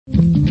andal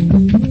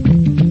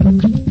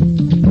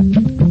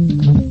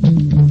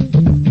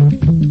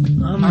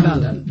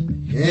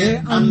he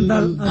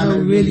andal ana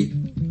weli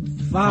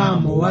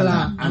faamo wala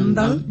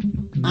andal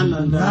ana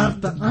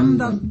darta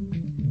andal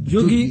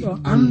jogiiɗo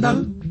andal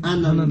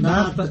ana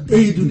darta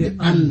ɓeydude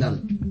andal.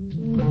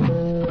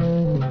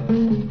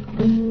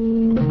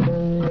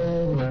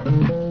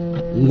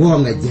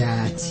 Ngonga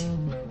jaati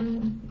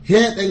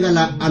heɓe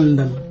ngala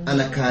andal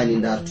ana kaani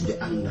dartude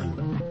andal,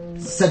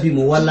 sabi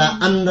mo wala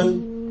andal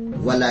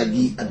wala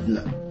bi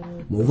adna,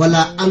 mo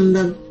wala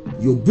andal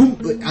yo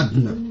bumɗo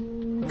adna.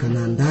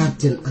 Kana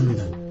darten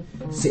andal,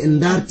 se en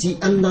darti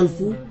andal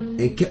fu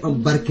en keɓan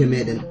barke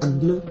meɗen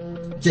adna,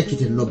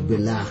 jakkite lobbe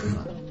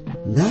lahara.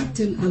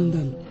 Darten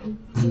andal,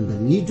 andal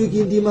ni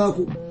jogi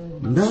ndimako.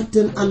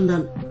 Darten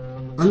andal,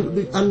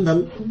 andude andal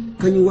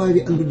kañum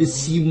wawi andude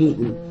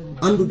simuɗum,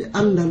 andude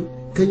andal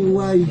kañum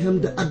wawi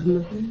hemde adna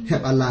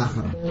heɓa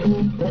lahara.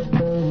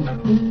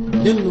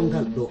 Denno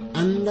ngal ɗo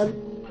andal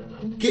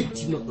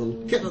kettino ɗon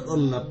keɗa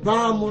ɗon na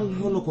paamon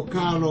hono ko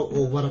kaalo o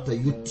warata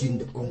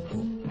yuttinde onko.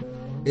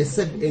 E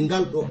sabi e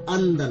ngal ɗo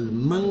andal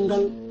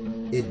mangal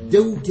e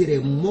dewtere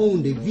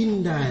mawde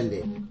windande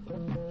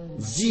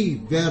J.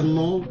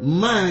 Vernon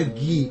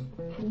maagi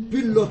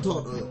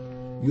pillotoɗo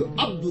yo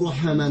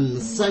Abdourahmane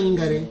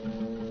Sangare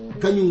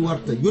kañum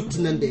warta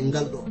yottinande e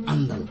ngal ɗo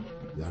andal.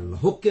 Yo Allah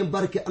hokke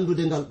barke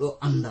andude ngal ɗo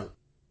andal.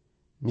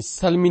 Mi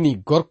salmini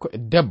gorko e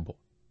debbo,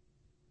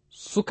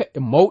 suka e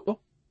mawɗo,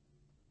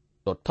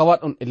 ɗo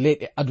tawaɗon e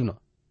leyɗe aduna,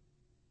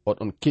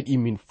 oɗon keɗi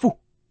min fuu.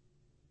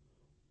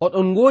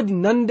 Oɗon ngoodi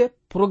nande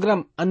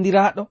programme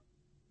andiraɗo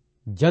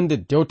jande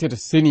dewtere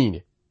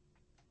seninde,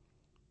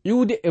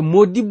 iwde e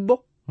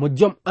modibbo mo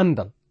jom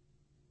andal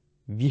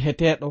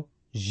wiheteɗo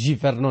J.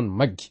 Vernon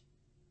maggi.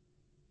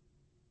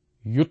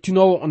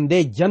 Yottinowo on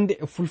nde jande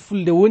e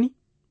fulfulde woni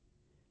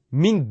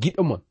min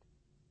giɗo mon,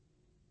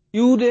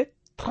 iwde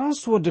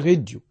Transworld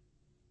Radio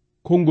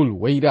kongol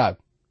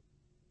wayraago.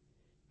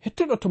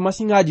 Hettoɗo to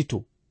masiŋaaji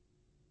to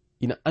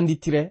ina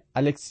anditire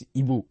Alex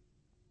Ibu.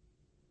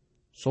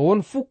 So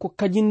won fuu ko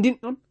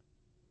kajindinɗon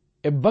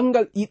e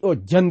bangal ɗiɗo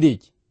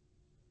jandeji,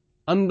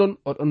 andon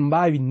oɗon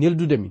mbaawi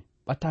neldude min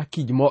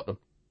ɓatakiiji moɗon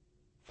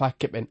faa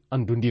keɓen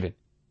andodiren.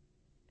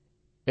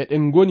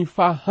 Eɗen ngoni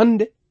faa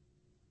hande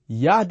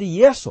yaade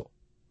yeeso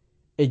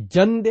e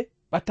jande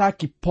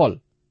ɓataki Paul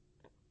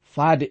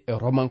faade e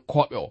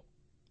Romankoɓe o.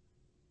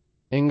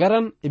 En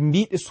ngaran e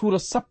mbiɗe suura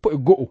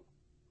 11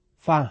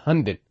 faa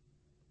handen.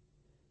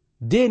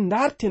 De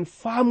ndarten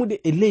faamude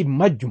e ley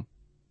majjum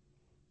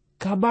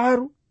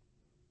kabaru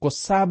ko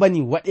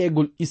sabani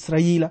waɗegol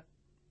Israila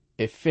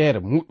e feere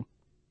muɗum.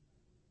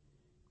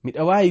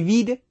 Miɗa wawi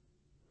wiide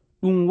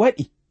ɗum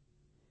waɗi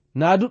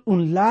naadu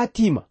ɗum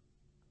laatima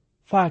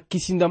faa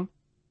kisindam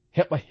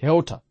heɓa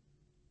hewta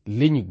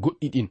leñi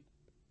goɗɗi ɗin.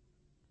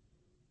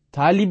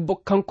 Taalibbo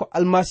kanko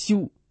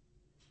almasihu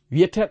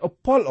wiyeteɗo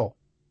Paul o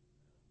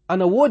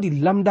ana woodi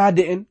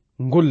lamdade en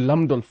ngol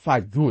lamdol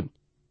faa joni.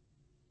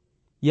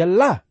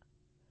 Yalla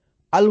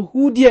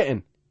alhuudiya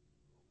en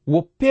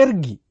wo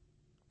pergi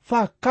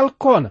faa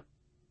kalkona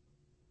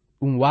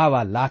ɗum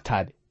wawa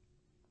laatade.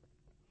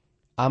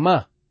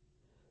 Amma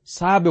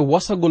saabe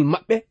wasagol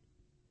maɓɓe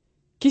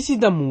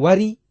kisidam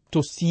wari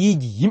to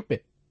siyiji yimɓe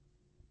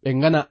ɓe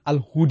ngana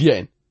alhuudiya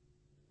en,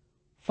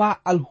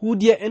 faa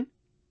alhuudiya en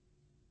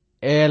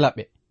eela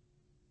ɓe.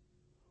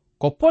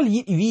 Ko Paul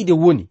yiɗi wiide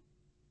woni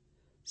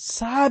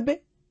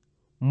saabe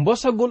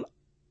mbosagol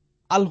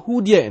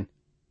alhuudiya en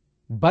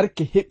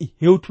barke heɓi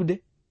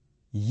hewtude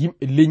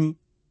yimɓe leñi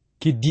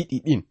keddiɗi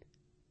ɗin.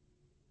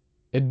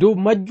 E dow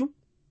majjum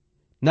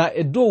na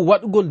e dow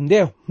waɗugol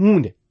nde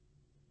hunde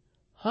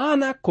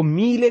hana ko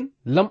miilen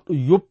lamɗo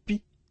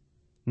yoppi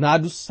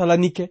naadu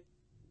salanike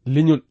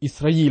leñol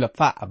Israila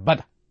faa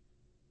abada,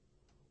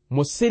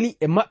 mo seli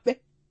e maɓɓe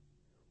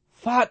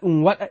faa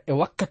ɗum waɗa e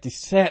wakkati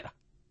seeɗa.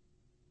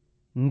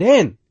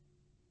 Nden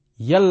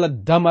yalla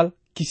damal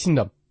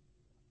kisindam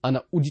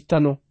ana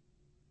uditano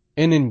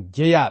enen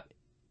jeyaɓe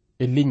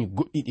e leñi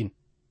goɗɗi ɗin.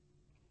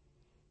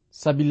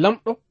 Sabi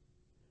lamɗo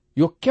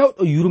yo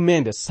kewɗo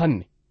yurmede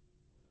sanne.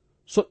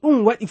 So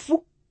ɗum waɗi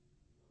fuu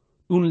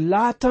ɗum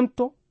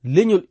laatanto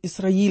leñol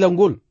Israila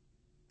ngol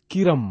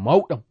kiram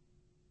mawɗam.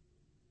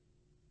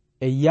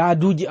 E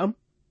yaaduji am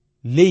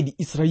leydi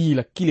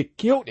Israila kile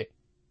kewɗe,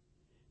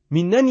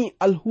 mi nani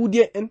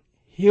alhuudiya en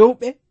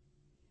hewɓe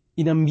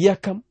ina mbiya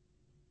kam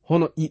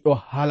hono ɗiɗo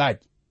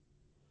haalaji.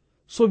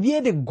 So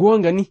wiyeede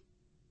goonga ni,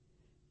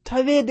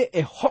 taweede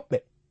e hoɓɓe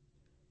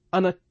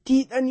ana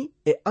tiiɗani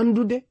e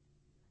andude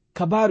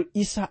kabaru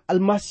Isa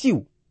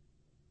almasihu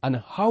ana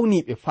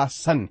hawniɓe faa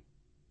sanne.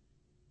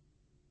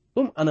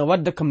 ɗum ana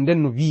wadda kam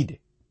nden no wiide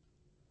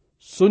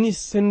soni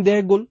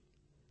sendegol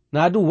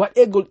naadu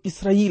waɗegol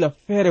Israila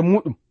feere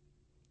muɗum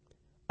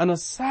ana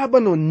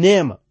sabano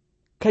neema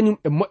kañum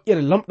e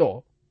moƴƴere lamɗo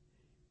o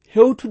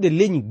hewtude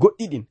leñi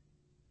goɗɗi ɗin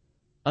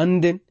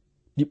anden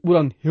ɗi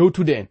ɓuran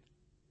hewtude en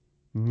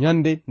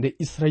nyande nde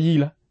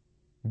Israila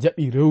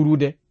jaɓi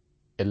rewrude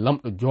e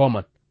lamɗo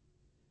joman.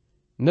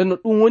 Nden no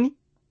ɗum woni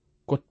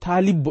ko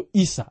taalibbo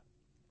Isa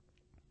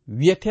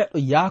wiyeteɗo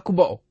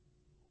yakuba o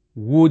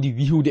woodi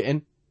wihude en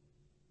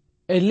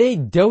e ley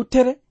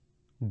dewtere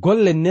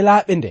golle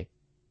nelaɓe nde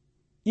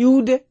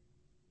iwde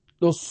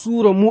ɗo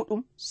suura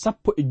muɗum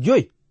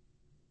 15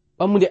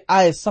 ɓamude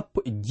aya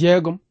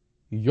 16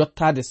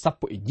 yottade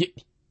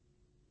 17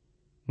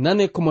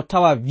 nane komo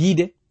tawa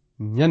wiide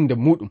nyande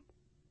muɗum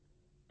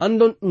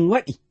andon ɗum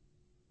waɗi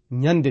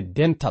nyande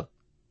dental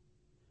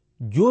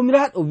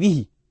jomiraɗo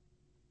wihi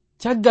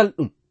caggal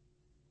ɗum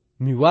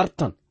mi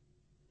wartan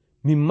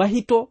mi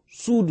mahito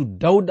suudu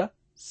dawda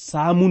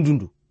saamundu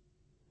ndu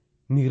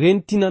mi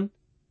rentinan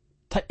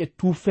taƴe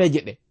tuufeeje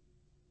ɗe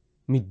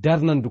mi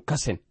darnan ndu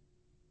kasen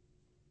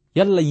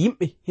yalla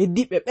yimɓe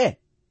heddiɓe ɓe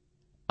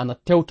ana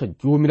tewta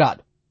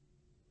jomiraɗo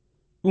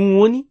ɗum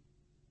woni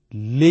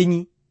leñi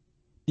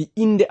ɗi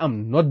inde am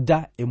nodda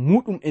e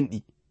muɗum en ɗi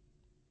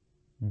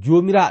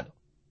jomiraɗo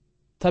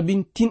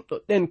tabintinɗo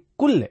ɗen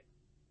kulle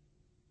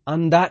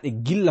andaɗe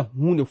gilla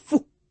hunde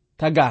fuu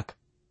tagaka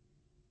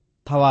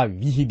tawa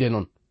wihide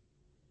non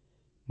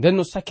nden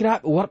no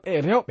sakiraɓe worɓe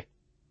e rewɓe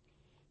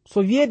so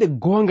wiyeede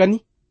gonga ni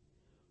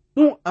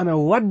ɗum ana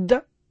wadda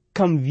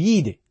kam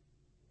wiide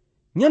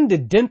nyande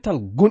dental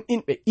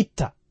gonɗinɓe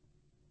itta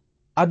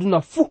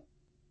aduna fuu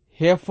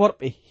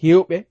heeforɓe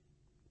hewɓe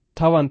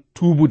tawan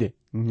tuubude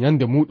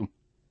nyande muɗum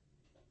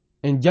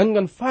en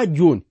jangan faa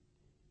joni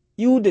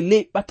iwde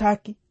ley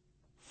ɓataaki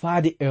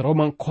faade e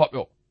roman koɓe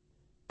o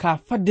ka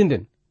fadde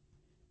nden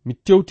mi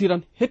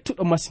tewtiran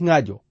hettuɗo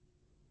masiŋaaji o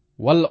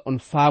walla on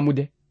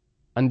faamude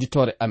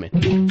anditore amen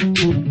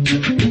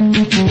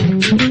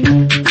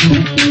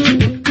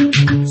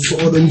so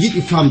oɗon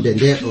jiɗi famde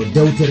nde ɗo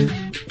dewtere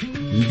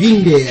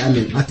binde e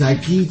amen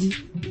atakiji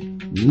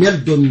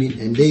neldon min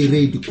e ndey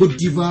reydi Côte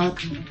d'Ivoire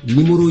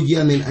numéro ji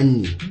amen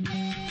anni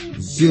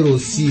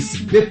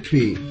 06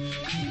 BP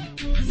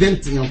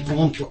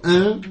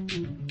 2131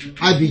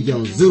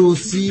 Abidjan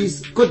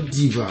 06 Côte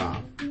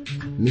d'Ivoire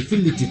mi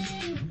fillitito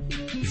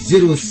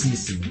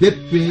 06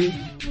 BP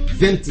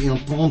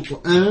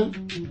 2131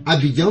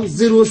 Abidjan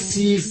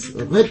 06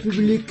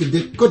 République de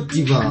Côte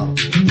d'Ivoire.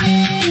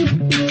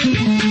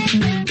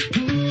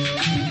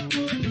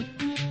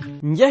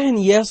 Njehen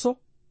yeso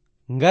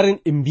ngaren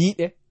e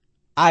mbiɗe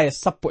aya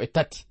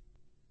 13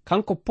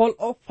 kanko Paul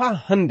o fa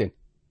handen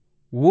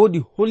wodi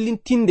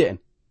hollintinde en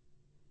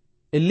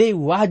e ley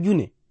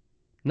waajune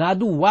na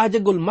du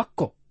waajagol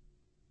makko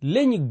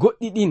leñi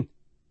goɗɗi ɗin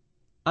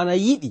ana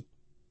yiɗi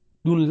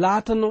ɗum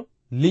laatano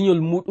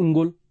leñol muɗum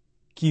ngol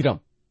kiram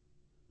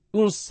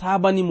ɗum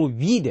sabani mo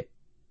wiide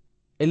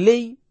e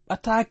ley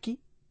ɓataaki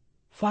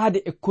faade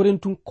e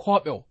korentun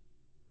koɓe o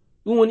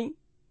ɗum woni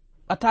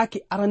ɓataaki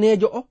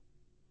aranejo o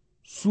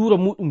suura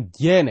muɗum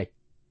 9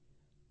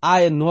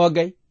 aya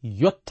 20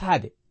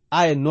 yottade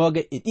aya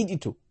 21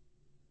 to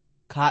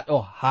kaɗo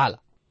haala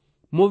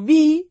mo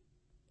wi'i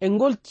e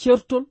ngol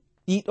certol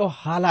ɗiɗo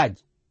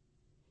haalaji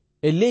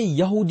e ley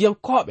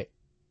yahudiyankoɓe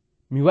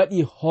mi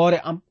waɗi hoore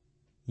am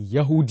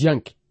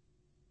yahudiyanke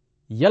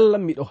yalla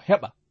miɗo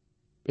heɓa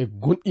ɓe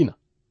gonɗina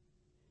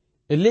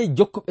e ley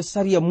jokkuɓe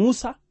sariya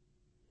Musa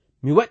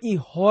mi waɗi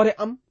hoore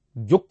am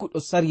jokkuɗo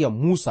sariya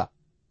Musa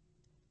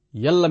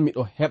yalla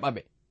miɗo heɓa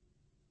ɓe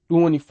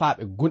ɗum woni faa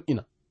ɓe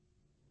gonɗina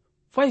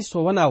fay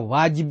so wana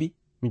waajibi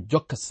mi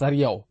jokka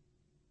sariya o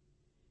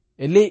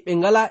e ley ɓe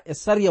ngala e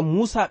sariya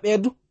Musa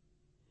ɓeedu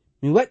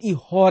mi waɗi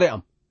hoore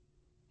am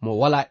mo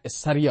wala e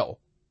sariya o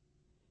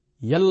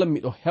yalla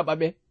miɗo heɓa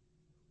ɓe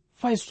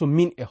fay so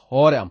min e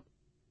hoore am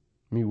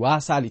mi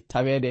wasali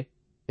taweede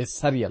e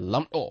sariya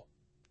lamɗo o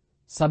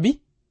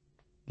sabi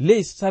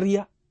ley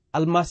sariya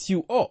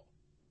almasihu o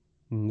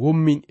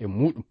ngommin e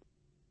muɗum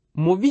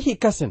mo wihi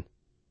kasen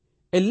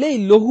e ley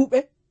lohuɓe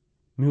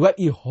mi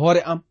waɗi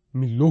hoore am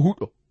mi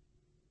lohuɗo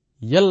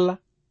yalla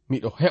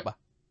miɗo heɓa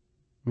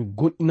mi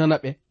gonɗinana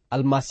ɓe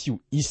almasihu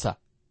Isa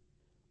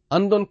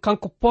andon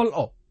kanko Paul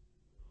o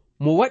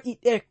mo waɗi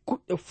ɗe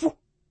kuɗɗe fuu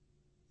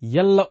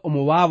yalla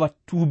omo wawa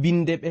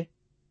tuubinde ɓe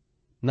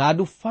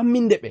naadu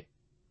famminde ɓe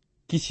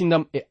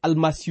kisindam e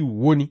almasihu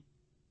woni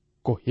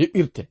ko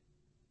heɓirte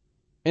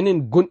enen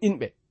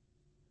gonɗinɓe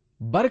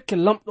barke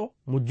lamɗo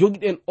mo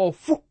jogiɗen o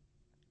fuu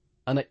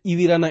ana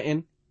iwirana en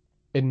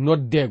e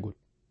noddegol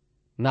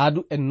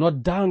naadu e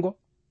noddango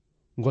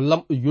ngo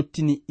lamɗo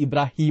yottini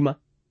Ibrahima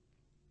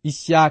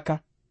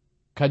Isiyaka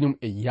kañum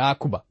e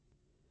Yakuba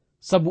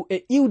sabu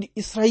e iwdi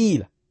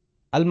Israila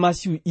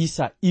almasihu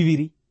Isa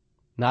iwiri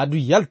naadu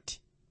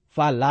yalti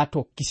faa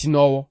laato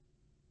kisinowo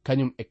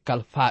kañum e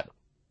kalfaɗo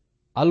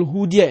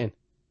alhuudiya en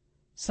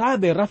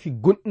saabe rafi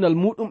gonɗinal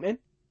muɗum en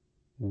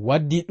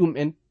waddi ɗum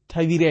en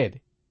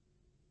tawireede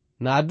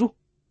naadu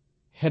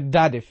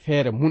heddade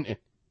feere mun en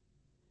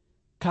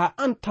ka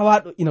an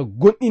tawaɗo ina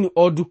gonɗini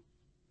odu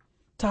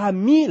ta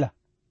miila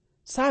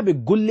saabe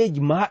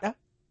golleji maɗa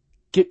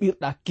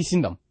keɓirɗa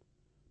kisindam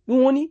ɗum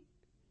woni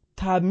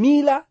ta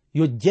miila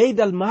yo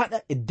jeydal maɗa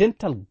e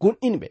dental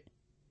gonɗinɓe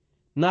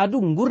naadu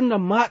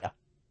gurnam maɗa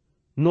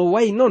no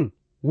way non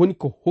woni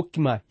ko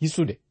hokkima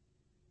hisude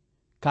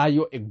ka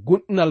yo e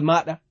gonɗinal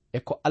maɗa e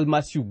ko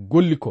almasihu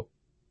golli ko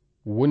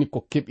woni ko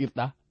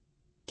keɓirɗa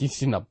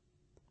kisindam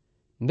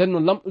nden no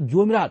lamɗo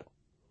jomiraɗo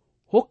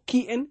hokki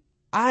en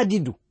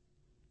aadidu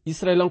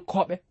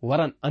israelankoɓe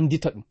waran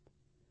andita ɗum,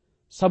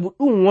 sabu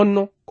ɗum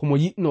wonno komo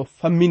yiɗno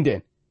famminde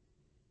en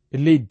e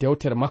ley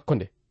dewtere makko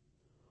nde,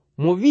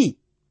 mo wi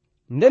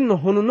nden no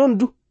hono non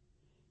du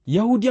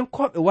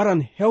yahudiyankoɓe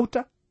waran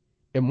hewta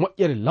e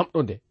moƴƴere lamɗo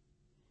nde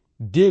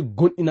de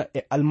gonɗina e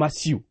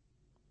almasihu.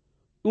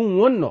 ɗum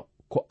wonno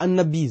ko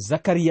annabi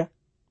zakariya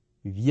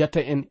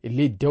wiyata en e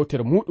ley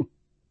dewtere muɗum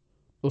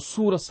ɗo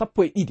suura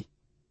 12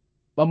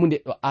 ɓamunde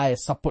ɗo aya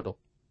 10 ɗo.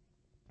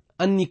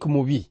 anni ko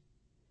mo wi,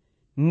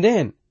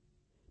 nden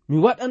mi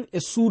waɗan e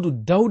suudu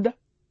dawda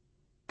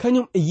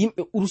kañum e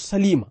yimɓe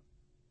urusalima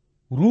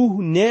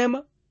ruhu nema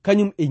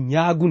kañum e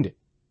ñaagunde,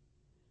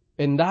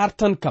 ɓe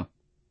dartan kam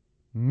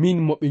min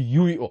mo ɓe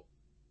yuwi o,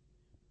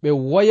 ɓe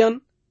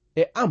woyan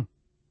e am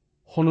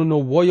hono no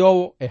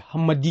woyowo e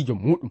hammadijo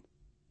muɗum.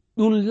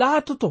 ɗum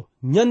laatoto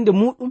nyande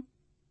muɗum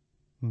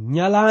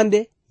nyalande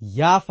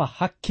yaafa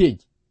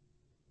hakkeji,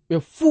 ɓe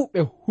fuu ɓe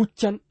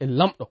huccan e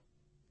lamɗo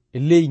e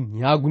ley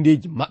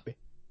ñaagundeji maɓɓe.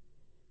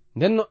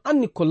 nden no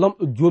anni ko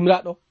lamɗo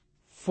jomiraɗo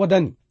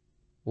fodani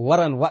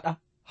waran waɗa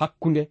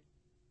hakkunde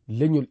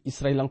leñol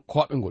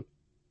israelankoɓe ngol.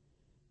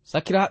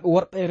 sakiraɓe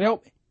worɓe e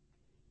rewɓe,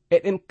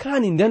 eɗen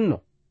kaani ndenno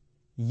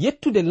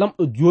yettude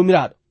lamɗo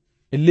jomiraɗo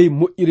e ley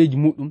moƴƴireji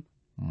muɗum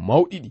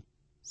mawɗiɗi,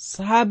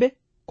 saabe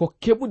ko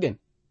keɓuɗen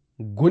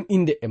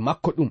gonɗinde e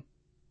makko ɗum.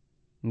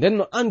 nden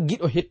no an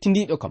giɗo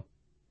hettindiɗo kam,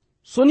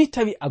 soni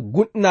tawi a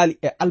gonɗinali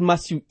e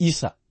almasihu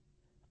isa,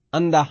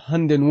 anda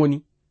handen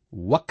woni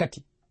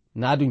wakkati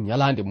naadu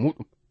nyalande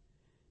muɗum.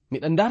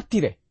 miɗa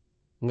dartire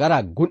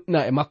ngara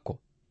gonɗina e makko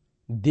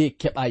de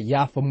keɓa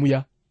yaafa muya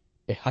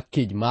e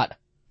hakkeji maɗa.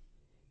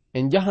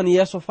 en jahan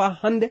yeeso fa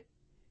hande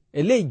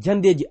e ley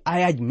jandeji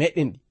ayaji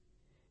meɗen ɗi,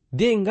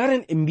 de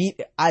ngaren e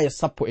mbiɗe aya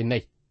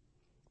 14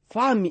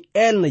 faa mi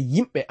elna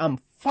yimɓe am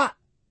fa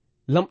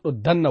lamɗo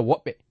danna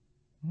woɓɓe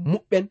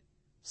muɓɓen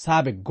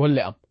saabe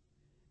golle am.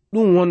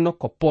 ɗum wonno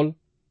ko Pol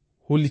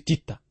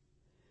hollititta.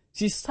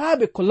 si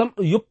saabe ko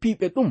lamɗo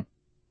yoppiɓe ɗum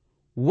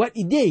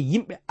waɗi de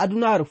yimɓe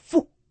adunaaru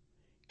fuu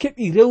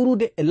keɓi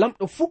rewrude e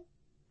lamɗo fuu,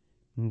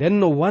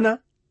 ndenno wana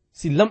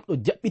si lamɗo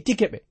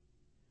jaɓɓitike ɓe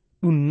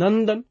ɗum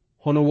nandan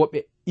hono woɓe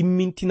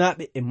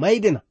immintinaɓe e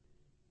maydena.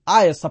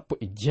 aya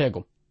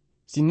 16.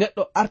 si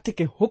neɗɗo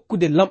artike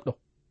hokkude lamɗo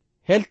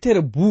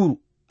heltere buuru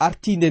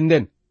artinde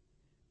nden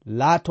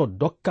laato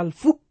dokkal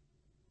fuu,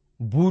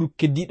 buuru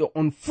keddiɗo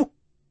on fuu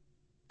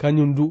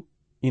kañum du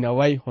ina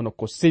wayi hono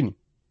ko seni.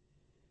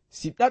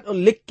 si ɗaɗo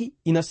lekki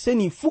ina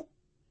seni fuu,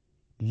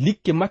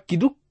 likke makki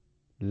du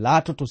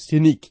laatoto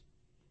seniki.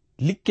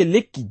 likke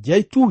lekki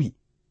jaytuhi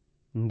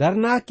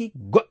darnaaki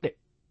goɗɗe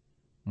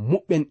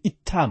muɓɓen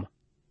ittama,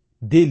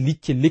 de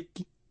licce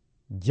lekki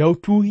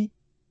jawtuhi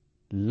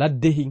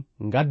laddehi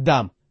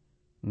gaddama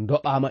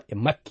ndoɓama e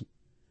makki.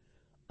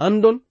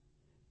 andon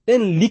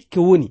ɗen likke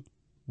woni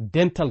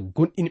dental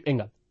gonɗinɓe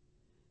ngal.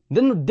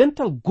 ndenno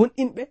dental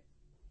gonɗinɓe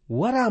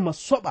warama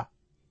soɓa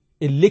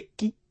e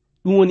lekki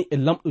ɗum woni e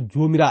lamɗo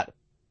jomiraɗo,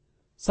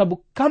 sabu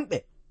kamɓe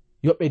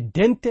yoɓe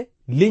dente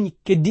leñi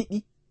keddiɗi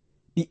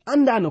ɗi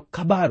andano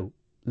kabaru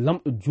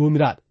lamɗo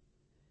jomiraɗo.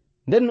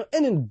 ndenno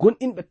enen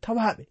gonɗinɓe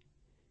tawaɓe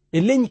e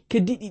leñi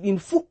keddiɗi ɗin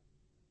fuu,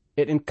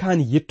 eɗen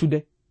kaani yettude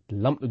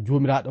lamɗo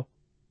jomiraɗo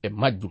e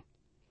majjum.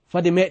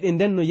 fade meɗen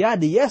ndenno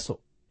yaade yeeso,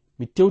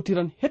 mi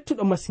tewtiran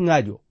hettuɗo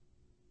masiŋaji o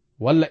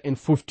walla en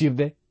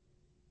foftirde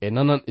e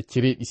nanan e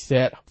cereɗi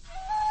seeɗa.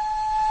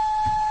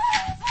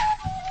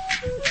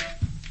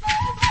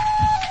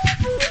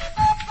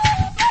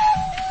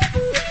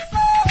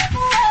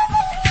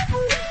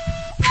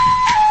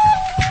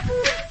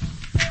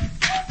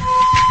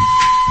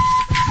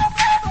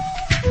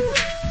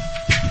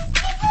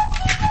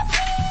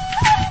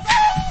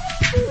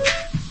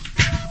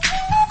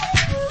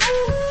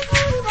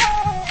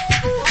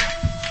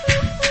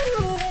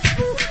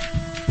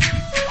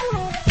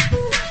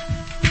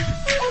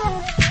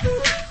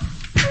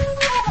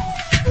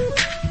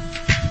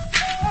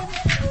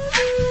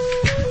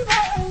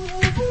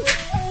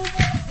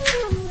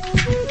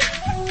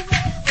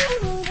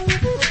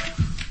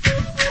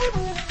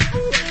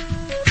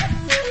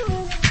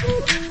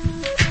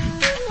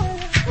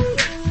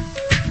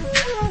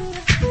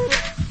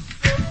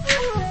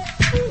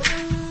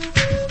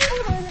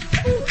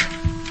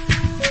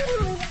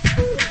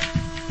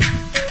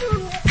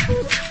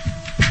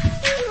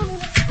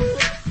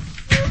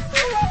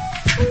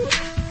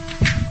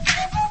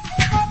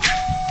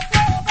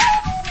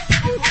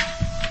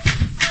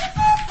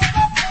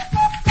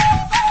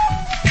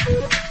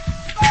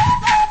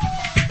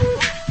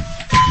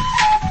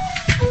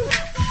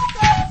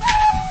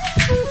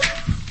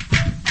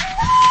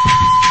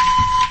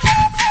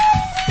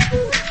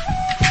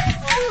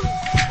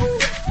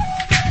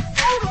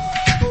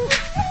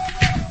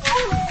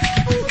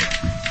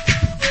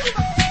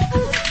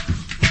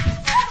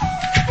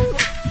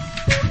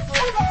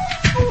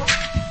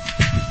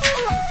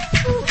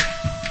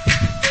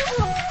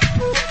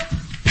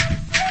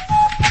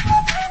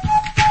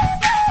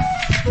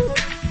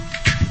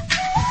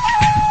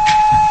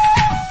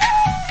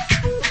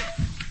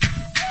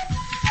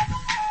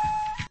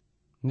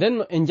 nden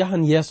no en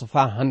jahan yeeso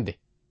faa hande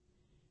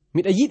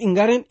miɗa yiɗi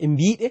ngaren e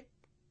mbiɗe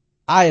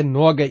aya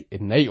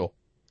 24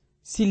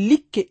 si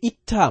likke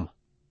ittama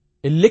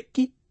e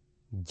lekki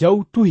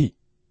jawtuhi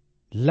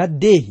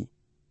laddehi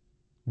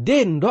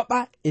de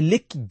ndoɓa e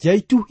lekki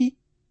jaytuhi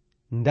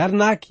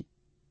darnaki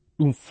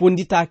ɗum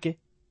fonditake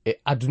e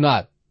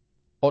adunaru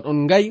oɗon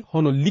ngayi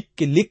hono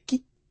likke lekki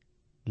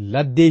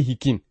laddehi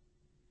kin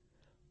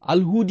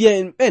alhuudiya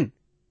en ɓen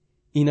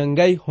ina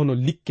ngayi hono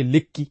likke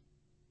lekki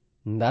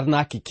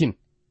darnaki kin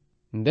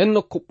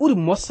ndenno ko ɓuri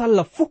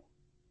mosalla fuu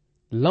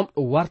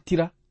lamɗo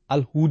wartira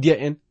alhuudiya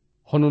en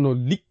hono no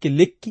likke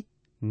lekki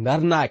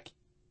darnaki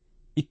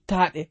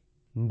ittaɗe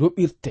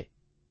ndoɓirte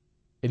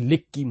e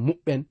lekki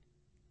muɓɓen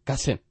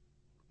gasen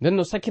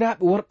ndenno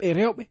sakiraɓe worɓe e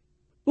rewɓe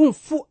ɗum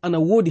fuu ana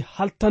woodi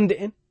haltande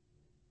en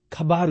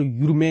kabaru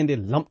yurmede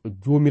lamɗo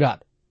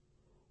jomiraɗo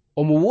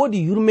omo woodi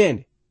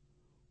yurmede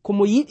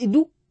komo yiɗi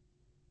du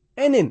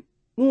enen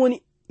ɗum woni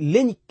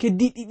leñi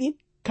keddiɗi ɗin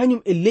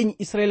kañum e leñi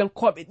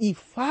israelankoɓe ɗi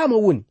faama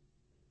woni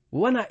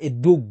wana e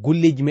dow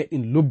golleji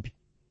meɗen lobbi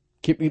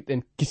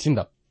keɓirɗen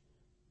kisindam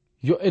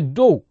yo e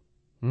dow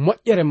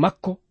moƴƴere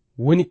makko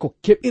woni ko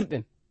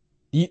keɓirɗen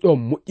ɗiɗo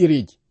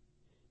moƴƴereji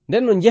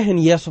nden no jehen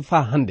yeeso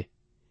faa hande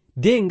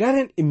de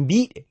ngaren e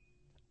mbiɗe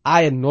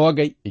aya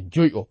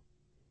 25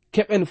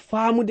 keɓen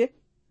faamude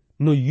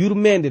no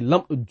yurmede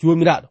lamɗo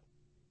jomiraɗo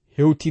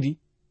hewtiri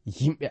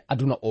yimɓe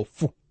aduna o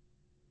fuu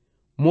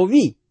mo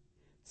wi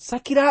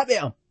sakiraɓe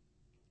am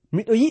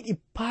miɗo yiɗi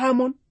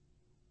paamon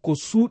ko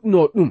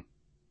suuɗno ɗum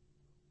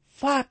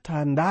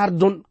faata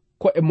ndardon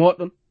ko e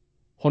moɗon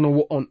hono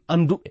wo on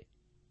anduɓe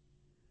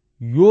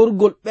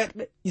yorgol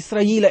ɓerɗe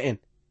israila en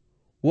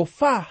wo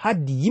faa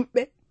haddi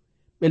yimɓe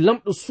ɓe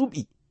lamɗo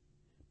suɓi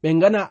ɓe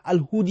ngana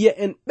alhuudiya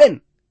en ɓen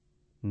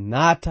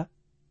naata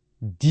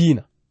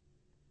diina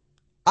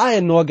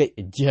aya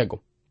 26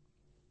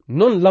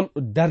 non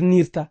lamɗo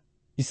darnirta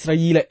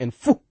israila en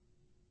fuu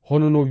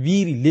hono no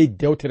wiiri ley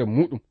dewtere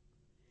muɗum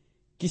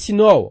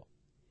kisinowo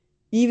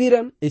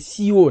iwiran e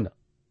siyona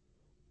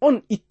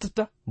on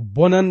ittata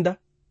bonanda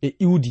e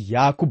iwdi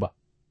yakuba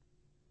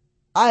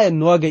aya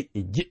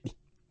 27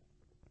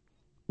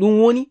 ɗum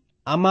woni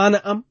amana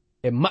am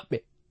e maɓɓe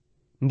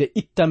nde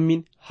ittan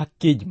min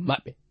hakkeji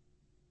maɓɓe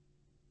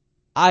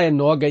aya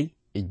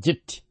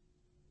 27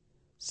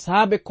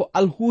 saabe ko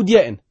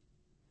alhuudiya en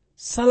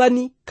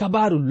salani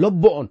kabaru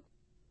lobbo on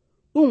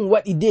ɗum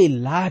waɗi de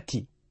laati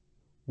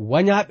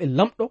wañaɓe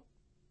lamɗo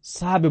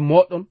saabe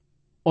moɗon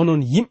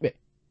onon yimɓe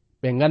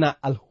ɓe ngana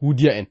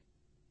alhuudiya en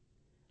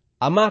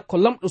amma ko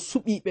lamɗo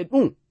suɓiɓe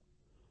ɗum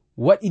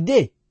waɗi de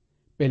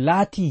ɓe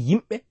laati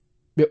yimɓe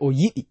ɓe o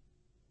yiɗi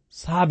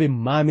saabe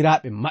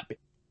mamiraɓe maɓɓe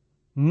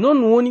non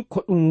woni ko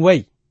ɗum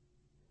wayi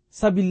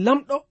sabi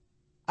lamɗo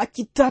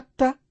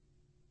accitatta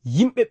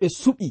yimɓe ɓe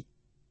suɓi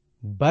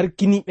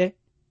barkiniɓe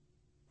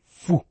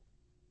fuu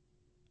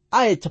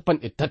aya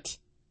 30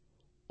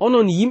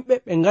 onon yimɓe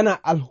ɓe ngana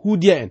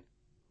alhuudiya en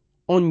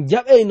on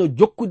jaɓeyno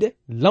jokkude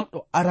lamɗo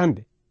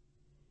arande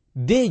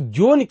de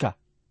joni ka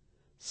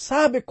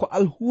saabe ko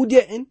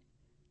alhuudiya en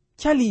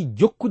cali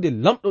jokkude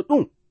lamɗo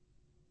ɗum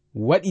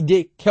waɗi de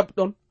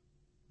keɓɗon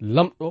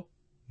lamɗo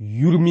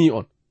yurmi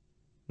on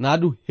naa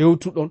du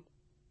hewtuɗon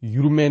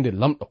yurmede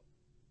lamɗo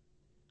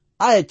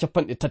aya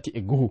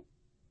 31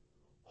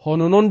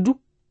 hono non du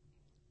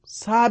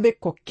saabe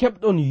ko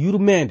keɓɗon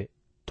yurmede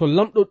to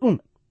lamɗo ɗum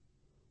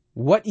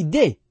waɗi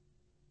de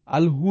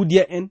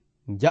alhuudiya en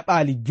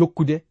jaɓali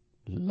jokkude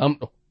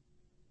lamɗo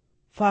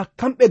faa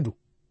kamɓe du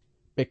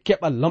ɓe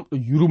keɓa lamɗo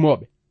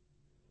yurmoɓe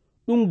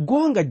ɗum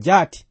goonga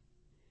jaati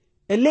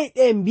e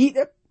leyɗe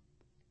mbiɗe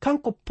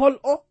kanko pol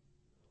o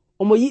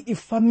omo yiɗi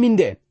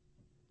famminde en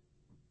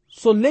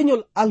so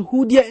leñol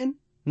alhuudiya en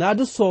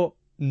naadu so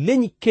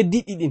leñi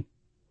keddiɗi ɗin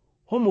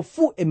homo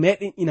fuu e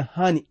meɗen ina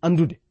haani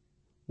andude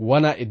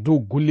wana e dow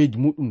golleji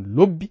muɗum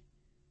lobbi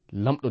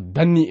lamɗo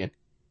danni en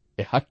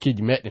e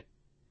hakkeji meɗen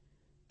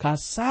ka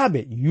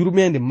saabe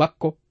yurmede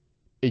makko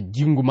e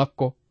jingu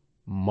makko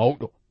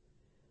mawɗo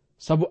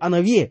sabu ana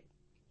wiye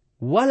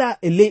wala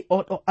e ley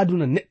oɗo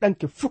aduna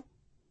neɗɗanke fuu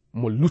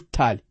mo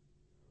luttaali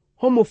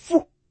homo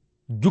fuu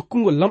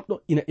jokkungo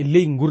lamɗo ina e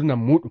ley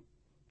gurdam muɗum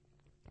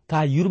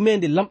ka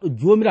yurmede lamɗo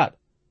jomiraɗo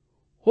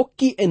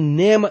hokki en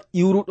neema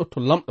iwruɗo to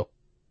lamɗo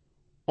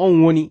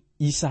on woni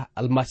isa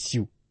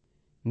almasihu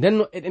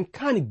ndenno eɗen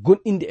kaani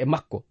gonɗinde e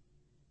makko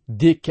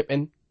de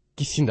keɓen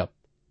kisindam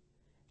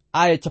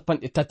aya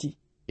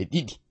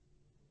 32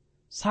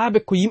 saabe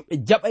ko yimɓe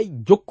jaɓay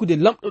jokkude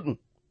lamɗo ɗum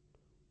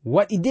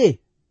waɗi de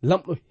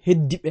lamɗo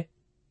heddi ɓe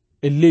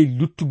e ley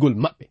luttugol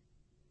maɓɓe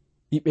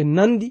iɓe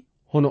nandi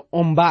hono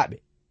ombaɓe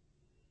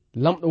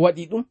lamɗo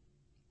waɗi ɗum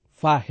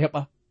faa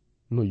heɓa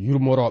no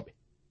yurmoroɓe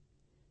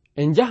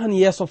en jahan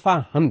yeeso faa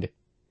hande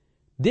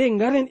de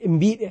ngaren e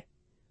mbiɗe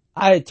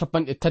aya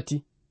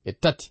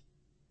 33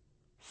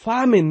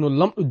 faamen no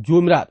lamɗo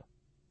jomiraɗo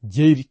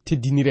jeyri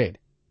teddinirede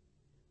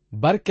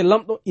barke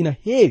lamɗo ina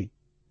heewi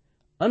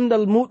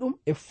andal muɗum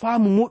e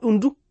faamu muɗum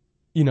du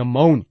ina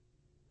mawni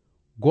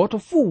goto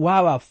fuu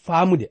wawa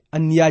faamude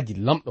anniyaji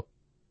lamɗo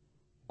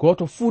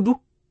goto fuu du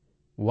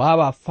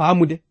wawa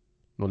faamude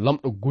no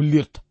lamɗo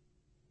gollirta.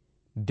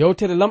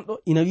 Dewtere lamɗo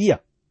ina wi'a,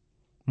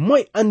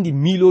 moy andi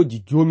miiloji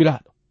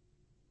jomiraɗo,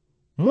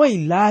 moy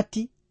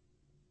laati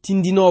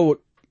tindinowo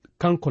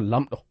kanko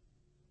lamɗo,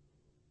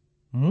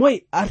 moy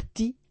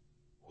arti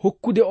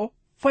hokkude o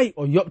fay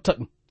o yoɓta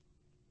ɗum.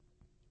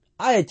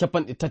 Aya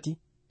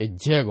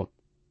 36.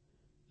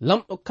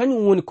 Lamɗo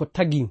kañum woni ko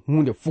tagi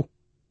hunde fuu,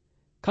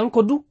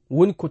 kanko du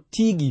woni ko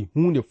tiigi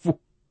hunde fuu.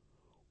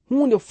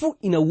 Hunde fuu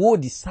ina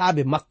woodi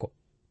saabe makko.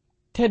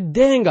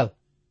 Teddengal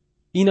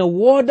ina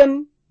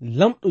woodan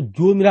lamɗo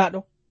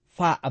jomiraɗo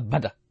faa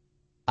abada.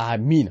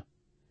 Amina.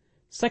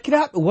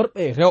 Sakiraaɓe worɓe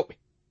e rewɓe,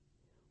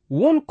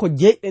 won ko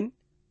jeyɗen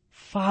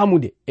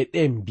faamude e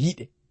ɗe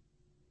mbiɗe.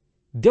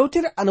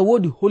 Dewtere ana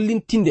woodi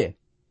hollintinde en,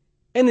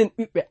 enen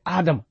ɓiɓɓe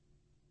Adama.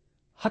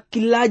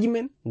 Hakkillaji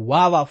men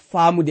wawa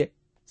faamude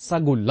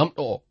sago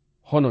lamɗo o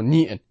hono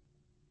ni en.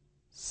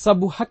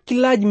 Sabu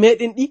hakkillaji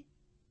meɗen ɗi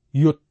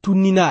yo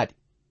tunninaade.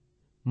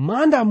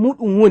 Manda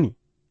muɗum woni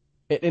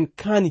eɗen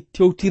kaani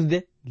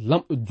tewtirde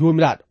lamɗo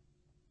jomiraɗo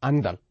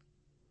andal.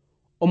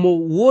 Omo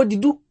woodi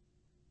du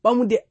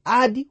ɓamude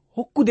aadi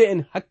hokkude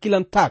en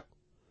hakkilantaako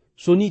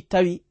so ni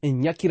tawi en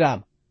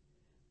nyakirama.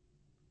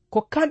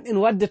 Ko kanɗen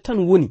wadde tan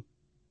woni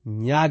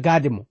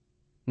nyaagaade mo,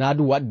 naa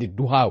du wadde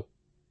duhaawo.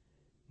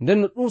 Nden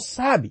no ɗum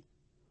saabi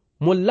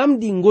mo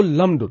lamdi ngol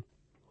lamdol,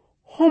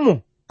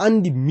 homo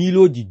andi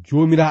miiloji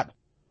jomiraɗo,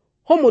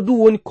 homo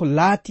du woni ko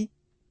laati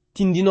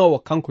tindinowo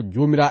kanko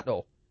jomiraɗo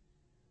o.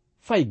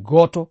 Fay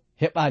gooto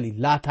heɓaali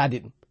laataade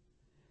ɗum,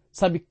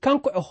 sabi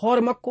kanko e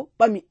hoore makko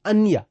ɓami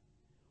anniya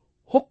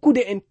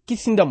hokkude en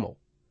kisindam o,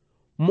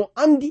 mo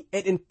andi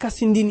eɗen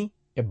kasindini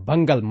e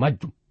bangal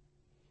majjum.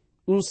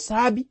 Ɗum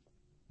saabi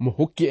mo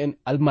hokki en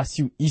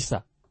almasihu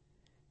Isa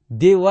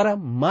de wara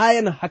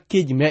maayana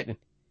hakkeji meɗen,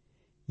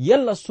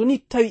 yalla soni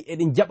tawi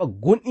eɗen jaɓa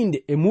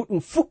gonɗinde e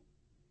muɗum fuu,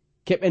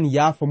 keɓen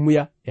yaafa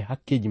muya e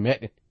hakkeji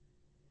meɗen.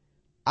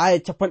 Aya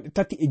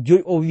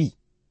 35 o wi,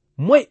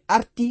 moy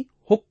arti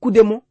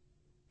hokkude mo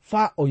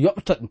faa o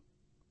yoɓta ɗum.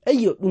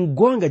 Eyyo, ɗum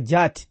gonga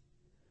jaati.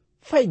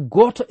 Fay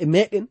gooto e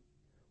meɗen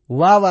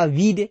wawa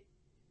wiide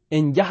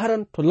en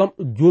jaharan to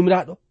lamɗo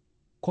jomiraɗo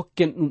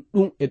kokken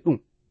ɗum e ɗum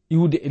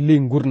iwde e ley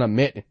gurnam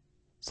meɗen.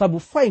 Sabu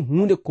fay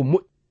hunde ko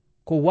moƴƴi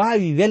ko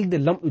wawi welde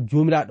lamɗo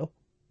jomiraɗo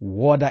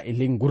wooda e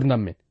ley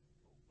gurnam men.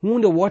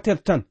 Hunde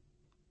wotere tan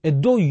e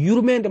dow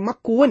yurmede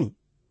makko woni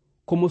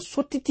komo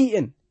sottiti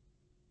en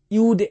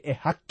iwde e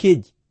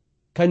hakkeji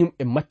kañum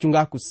e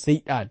maccungaku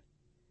seyɗani.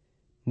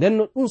 Nden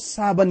no ɗum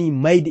sabani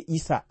mayde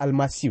Isa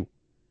almasihu,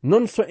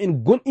 non so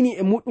en gonɗini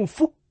e muɗum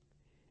fuu,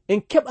 en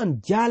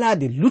keɓan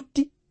jaalade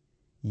lutti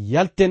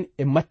yalten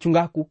e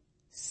maccungaku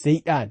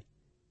seyɗani.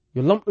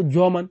 Yo lamɗo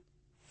joman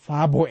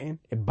faabo en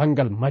e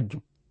bangal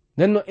majjum.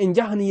 Nden no en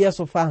jahan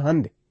yeeso faa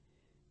hande,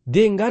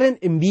 de ngaren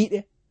e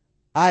mbiɗe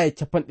aya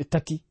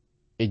 36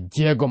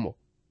 o.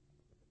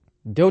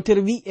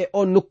 Dewtere wi e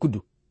o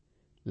nokkudu,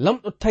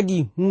 lamɗo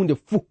tagi hunde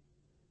fuu.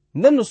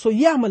 Nden no so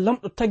wiyama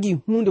lamɗo tagi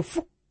hunde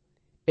fuu,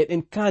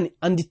 eɗen kaani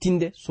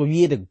anditinde so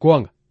wiyeede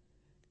goonga,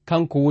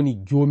 kanko woni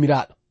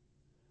jomiraɗo.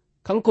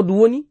 Kanko du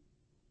woni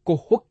ko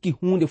hokki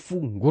hunde fuu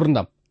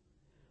gurdam.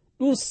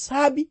 Ɗum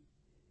saabi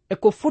e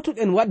ko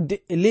fotuɗen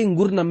wadde e ley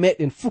gurdam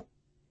meɗen fuu,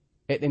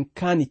 eɗen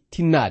kaani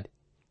tinnaade,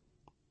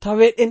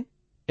 taweɗen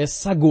e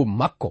sago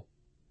makko.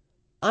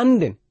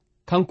 Anden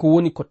kanko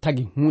woni ko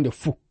tagi hunde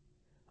fuu.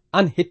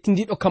 An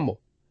hettindiɗo kamɓo,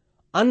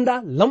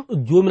 anda lamɗo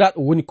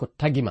jomiraɗo woni ko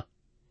tagima.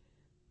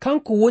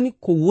 Kanko woni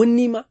ko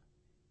wonnima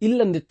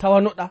illa nde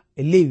tawanoɗa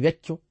e ley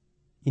wecco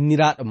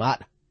inniraɗo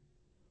maɗa.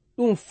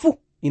 Ɗum fuu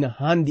ina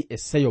handi e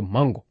seyo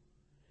mango.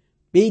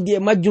 Ɓeydi e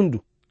majjundu,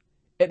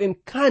 eɗen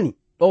kaani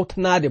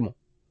ɗowtanade mo,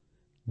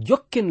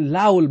 jokken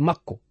laawol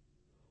makko,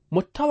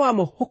 mo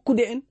tawama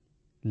hokkude en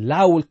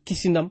laawol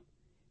kisinam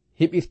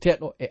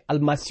heɓirteɗo e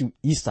almasihu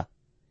Isa.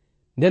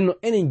 Nden no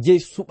enen jeyi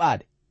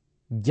suɓaade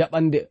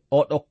jaɓande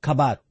oɗo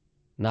kabaru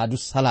naa du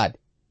salade.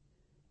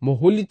 Mo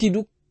holliti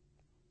du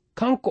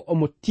kanko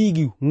omo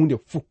tiigi hunde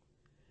fuu.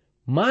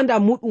 Manda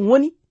muɗum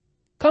woni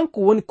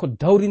kanko woni ko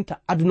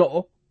dawrinta aduna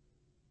o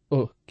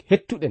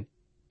hettuɗen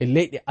e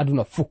leyɗe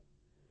aduna fuu.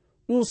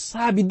 Ɗum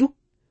saabi du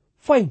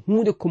fay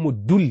hunde komo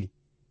dulli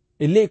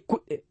e ley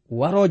kuɗɗe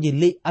waroje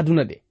ley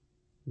aduna ɗe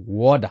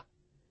wooda.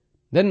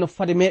 Nden no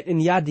fade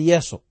meɗen yaade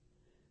yeeso,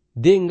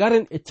 de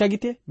ngaren e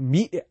cagite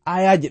mbiɗe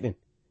ayaje ɗen,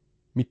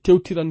 mi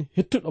tewtiran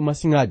hettuɗo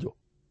masiŋajo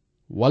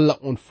walla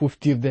on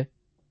foftirde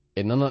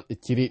e nanan e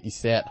cireɗi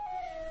seeɗa.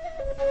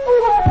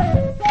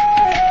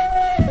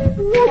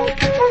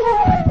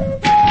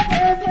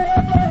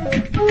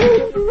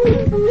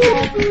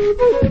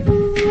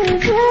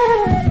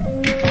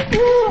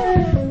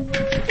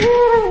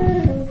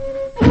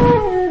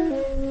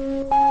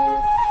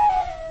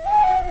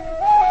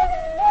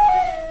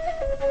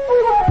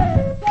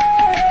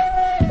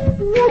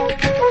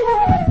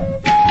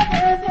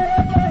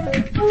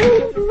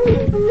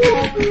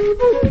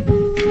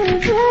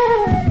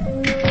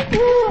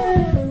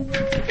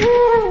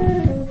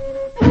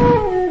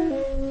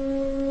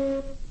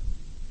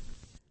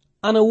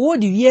 Ana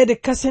woodi wiyeede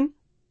kasen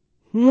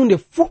hunde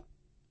fuu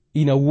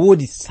ina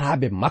woodi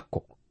saabe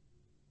makko.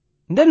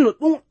 Nden no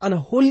ɗum ana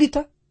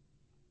hollita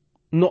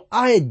no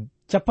aya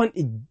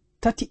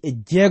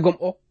 36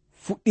 o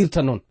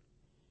fuɗɗirta non.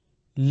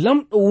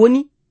 Lamɗo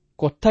woni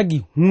ko tagi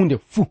hunde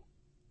fuu.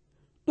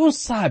 Ɗum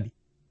saabi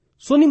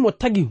soni mo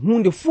tagi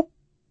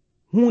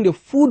hunde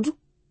fuudu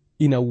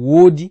ina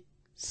woodi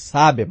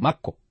saabe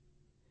makko.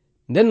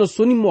 Nden no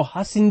soni mo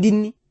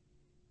hasindinni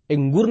e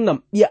ngurnam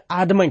ɓiya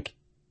adamanke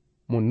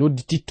mo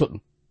noddititto ɗum.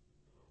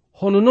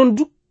 Hono non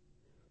du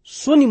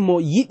soni mo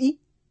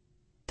yiɗi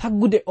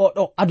taggude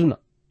oɗo aduna,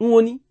 ɗum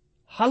woni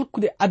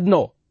halkude aduna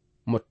o,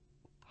 mo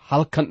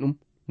halkan ɗum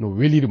no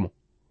weliri mo.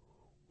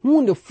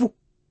 Hunde fuu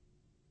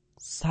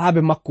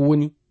saabe makko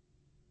woni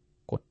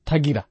ko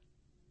tagira,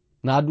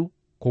 naadu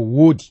ko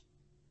woodi.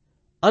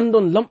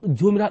 Andon lamɗo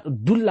jomiraɗo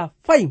dulla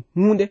fay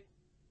hunde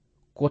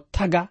ko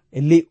taga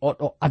e ley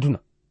oɗo aduna.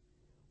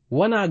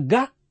 Wana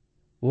ga,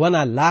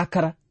 wana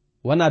laakara,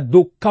 wana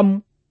dow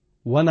kammu,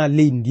 wana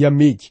ley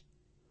ndiyameji.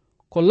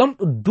 Ko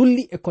lamɗo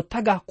dulli e ko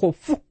taga ko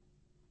fuu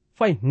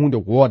fay hunde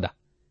wooda.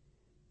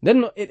 Nden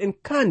no eɗen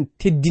kaani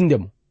teddinde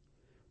mo.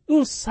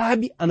 Ɗum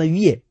saabi ana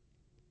wi'e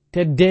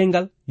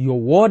teddengal yo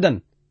woodan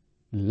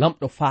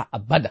lamɗo faa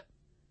abada.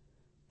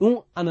 Ɗum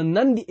ana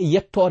nandi e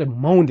yettore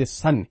mawnde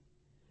sanne.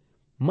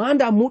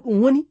 Manda muɗum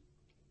woni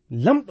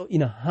lamɗo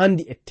ina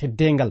handi e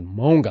teddengal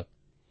mawngal.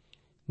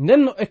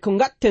 Nden no e ko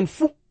ngatten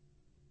fuu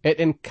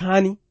eɗen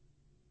kaani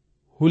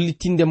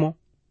hollitinde mo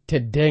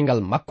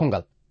teddengal makko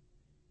ngal.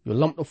 Yo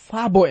lamɗo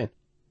faabo en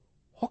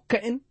hokka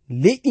en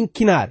leyɗin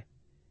kinaare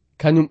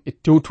kañum e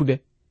tewtude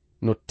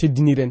no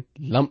teddiniren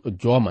lamɗo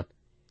jooman.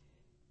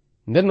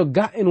 Nden no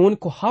ga en woni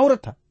ko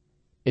hawrata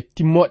e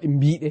timmoɗe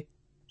mbiɗe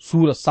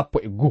suura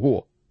 11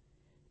 o.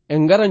 En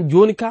ngaran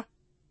joni ka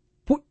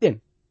puɗɗen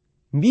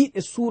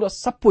mbiɗe suura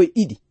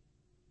 12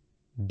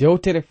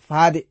 dewtere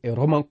faade e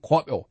Roman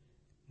koɓe o.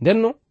 Nden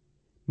no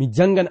mi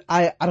jangan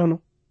aya arano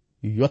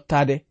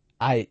yottade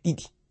aya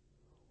 2.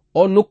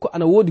 O nokku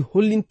ana woodi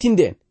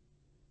hollintinde en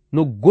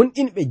no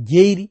gonɗinɓe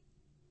jeyri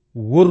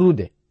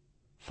worrude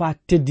faa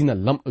teddina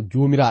lamɗo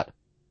joomiraɗo.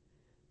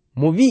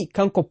 Mo wi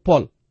kanko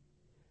Paul,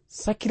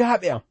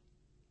 sakiraaɓe am,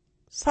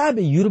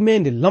 saabe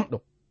yurmende lamɗo,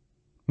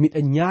 miɗa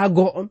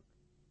ñaago on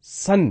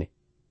sanne,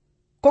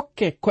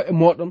 kokke ko'e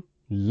moɗon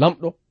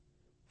lamɗo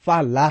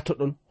faa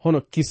laatoɗon hono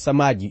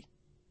kirsamaji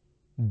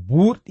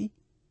buurɗi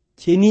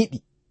ceniiɗi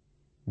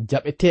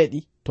jaɓeteeɗi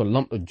to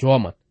lamɗo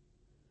jooman.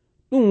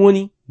 Ɗum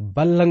woni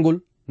ballangol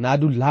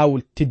naadu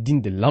laawol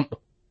teddinde lamɗo.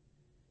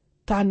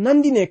 Ta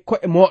nandine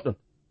ko'e moɗon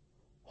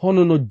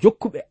hono no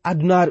jokkuɓe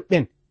adunaaru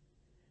ɓen,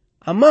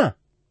 amma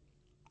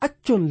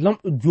accon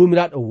lamɗo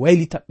joomiraɗo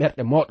waylita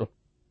ɓerɗe moɗon,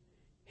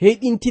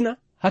 heyɗintina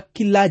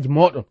hakkillaji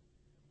moɗon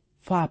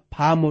faa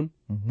paamon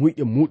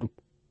muyɗe muɗum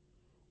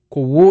ko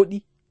wooɗi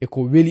e ko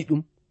weli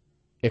ɗum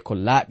e ko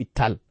laaɓi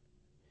tal.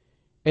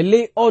 E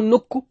ley o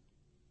nokku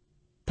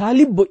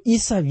taalibbo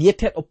Isa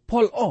wiyeteɗo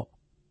Paul o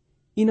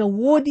ina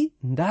woodi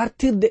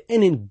dartirde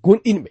enen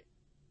gonɗinɓe,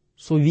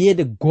 so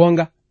wiyeede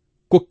goonga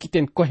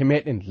kokkiten kohe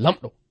meɗen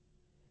lamɗo,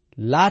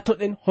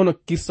 laatoɗen hono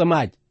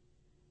kirsamaji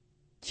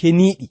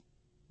ceniiɗi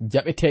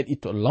jaɓeteeɗi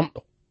to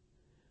lamɗo.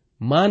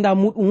 Manda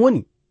muɗum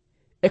woni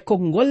e ko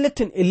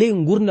golleten e ley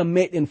gurdam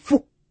meɗen fuu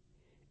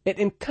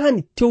eɗen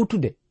kaani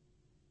tewtude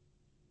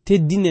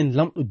teddinen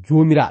lamɗo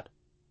joomiraɗo,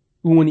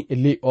 ɗum woni e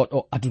ley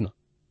oɗo aduna.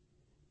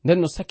 Nden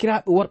no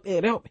sakiraaɓe worɓe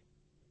e rewɓe,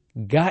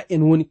 ga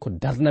en woni ko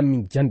darnan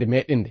min jande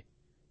meɗen nde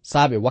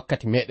saabe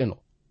wakkati meɗen o.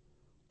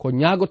 Ko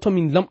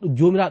ñaagotomin lamɗo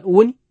joomiraɗo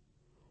woni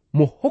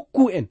mo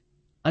hokku en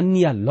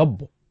anniya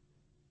lobbo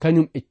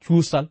kañum e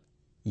cuusal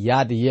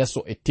yaade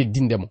yeeso e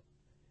teddinde mo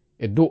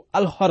e dow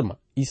alhorma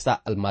Isa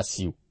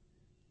almasihu.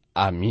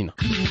 Amina.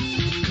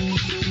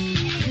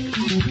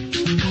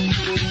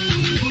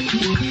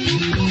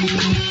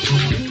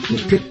 ko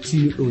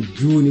kettiniɗo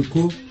joni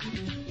ko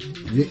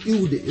yo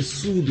iwde e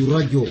suudu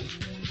radio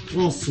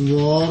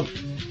transword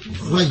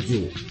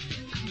radio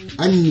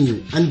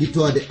anni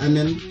anditode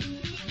amen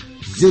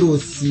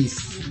 06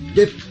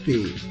 BP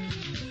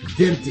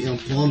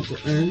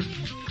 2131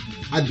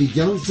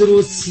 Abidjan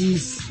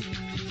 06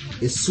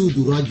 e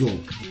suudu radio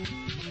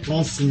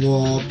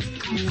transword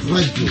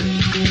radio.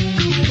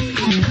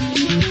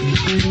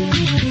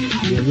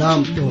 Yo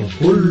lamɗo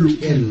hollu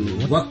en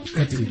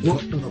wakkati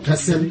goɗɗo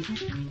kasel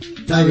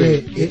tawe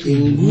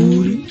eɗen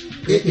nguuri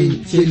eɗen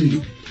celli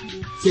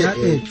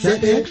ceɗe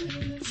ceɗe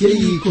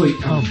ceyi koye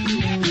am.